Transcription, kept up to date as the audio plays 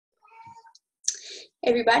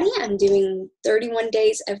Everybody, I'm doing 31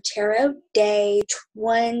 Days of Tarot, day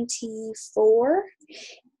 24.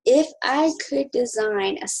 If I could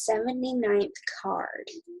design a 79th card,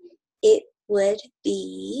 it would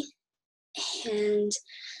be, and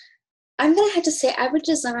I'm going to have to say I would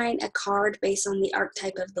design a card based on the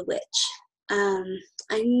archetype of the witch.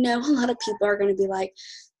 I know a lot of people are going to be like,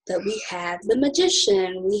 but we have the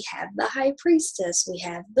magician, we have the high priestess, we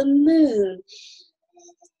have the moon.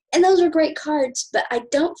 And those are great cards, but I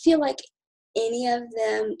don't feel like any of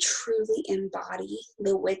them truly embody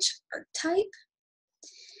the witch archetype.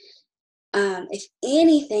 If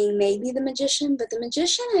anything, maybe the magician, but the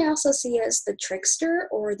magician I also see as the trickster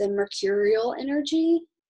or the mercurial energy,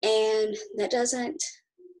 and that doesn't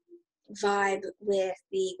vibe with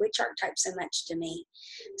the witch archetype so much to me.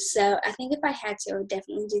 So I think if I had to, I would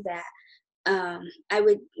definitely do that. I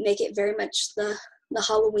would make it very much the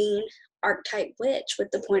Halloween archetype witch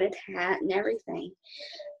with the pointed hat and everything.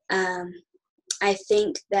 I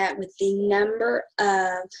think that with the number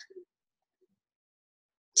of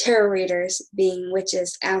tarot readers being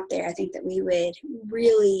witches out there, I think that we would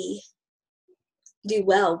really do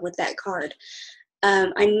well with that card.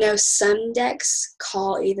 I know some decks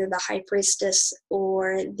call either the high priestess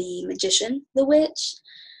or the magician the witch.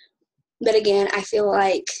 But again, I feel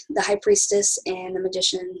like the high priestess and the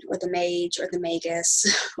magician or the mage or the magus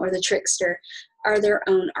or the trickster are their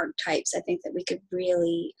own archetypes. I think that we could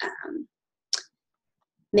really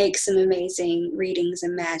make some amazing readings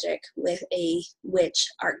and magic with a witch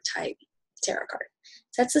archetype tarot card.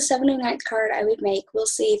 So that's the 79th card I would make. We'll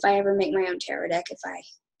see if I ever make my own tarot deck if I add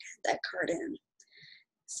that card in.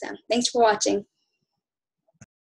 So thanks for watching.